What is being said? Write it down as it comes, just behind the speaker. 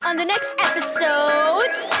on the next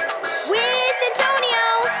episodes with Antonio.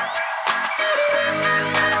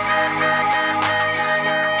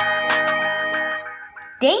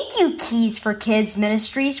 Thank you, Keys for Kids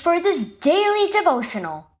Ministries, for this daily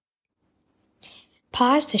devotional.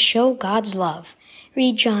 Pause to show God's love.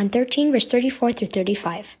 Read John 13, verse 34 through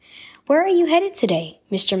 35. Where are you headed today?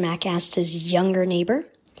 Mr. Mack asked his younger neighbor.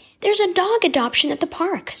 There's a dog adoption at the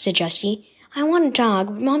park, said Jessie. I want a dog,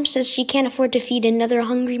 but Mom says she can't afford to feed another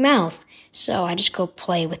hungry mouth, so I just go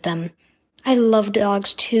play with them. I love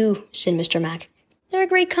dogs too, said Mr. Mack. They're a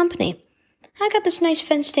great company. I got this nice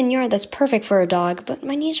fenced-in yard that's perfect for a dog, but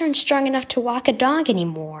my knees aren't strong enough to walk a dog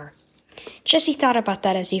anymore. Jessie thought about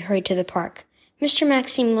that as he hurried to the park. Mr. Mack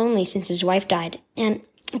seemed lonely since his wife died, and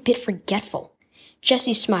a bit forgetful.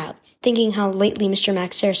 Jessie smiled, thinking how lately Mr.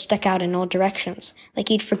 Mack's hair stuck out in all directions, like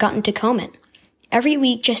he'd forgotten to comb it. Every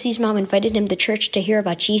week, Jessie's mom invited him to church to hear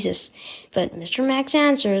about Jesus, but Mr. Mack's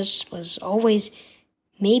answers was always,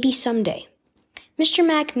 maybe someday. Mr.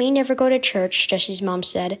 Mack may never go to church, Jessie's mom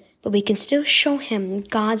said, but we can still show him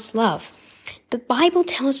God's love. The Bible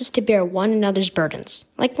tells us to bear one another's burdens,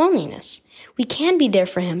 like loneliness. We can be there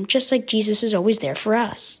for him, just like Jesus is always there for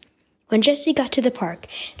us. When Jessie got to the park,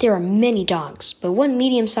 there were many dogs, but one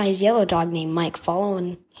medium-sized yellow dog named Mike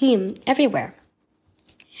following him everywhere.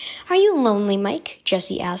 Are you lonely, Mike?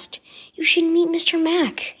 Jessie asked. You should meet Mr.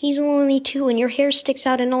 Mack. He's lonely too, and your hair sticks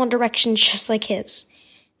out in all directions just like his.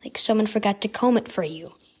 Like someone forgot to comb it for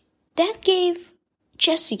you. That gave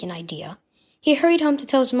Jessie an idea. He hurried home to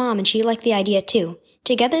tell his mom, and she liked the idea too.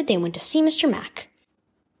 Together, they went to see Mr. Mack.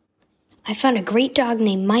 I found a great dog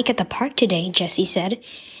named Mike at the park today, Jessie said.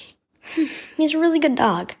 He's a really good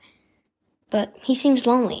dog, but he seems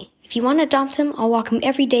lonely. If you want to adopt him, I'll walk him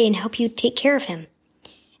every day and help you take care of him.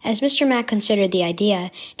 As Mr. Mack considered the idea,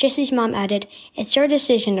 Jessie's mom added, It's your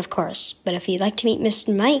decision, of course, but if you'd like to meet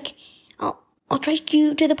Mr. Mike, I'll drive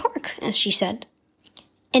you to the park, as she said.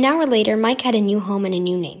 An hour later, Mike had a new home and a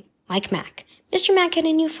new name, Mike Mack. Mr. Mack had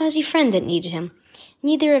a new fuzzy friend that needed him.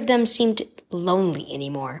 Neither of them seemed lonely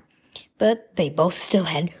anymore, but they both still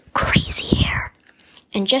had crazy hair.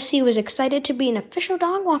 And Jessie was excited to be an official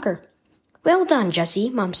dog walker. Well done, Jessie,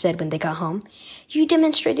 Mom said when they got home. You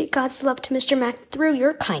demonstrated God's love to Mr. Mack through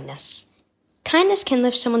your kindness. Kindness can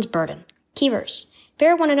lift someone's burden. Key verse.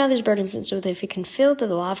 Bear one another's burdens so that you can feel the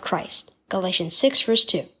law of Christ. Galatians 6, verse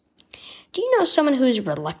 2. Do you know someone who is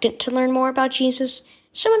reluctant to learn more about Jesus?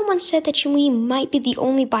 Someone once said that we might be the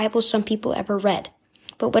only Bible some people ever read.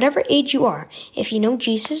 But whatever age you are, if you know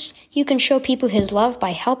Jesus, you can show people his love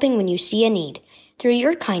by helping when you see a need. Through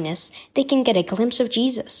your kindness, they can get a glimpse of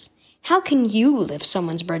Jesus. How can you lift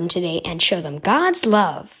someone's burden today and show them God's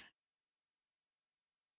love?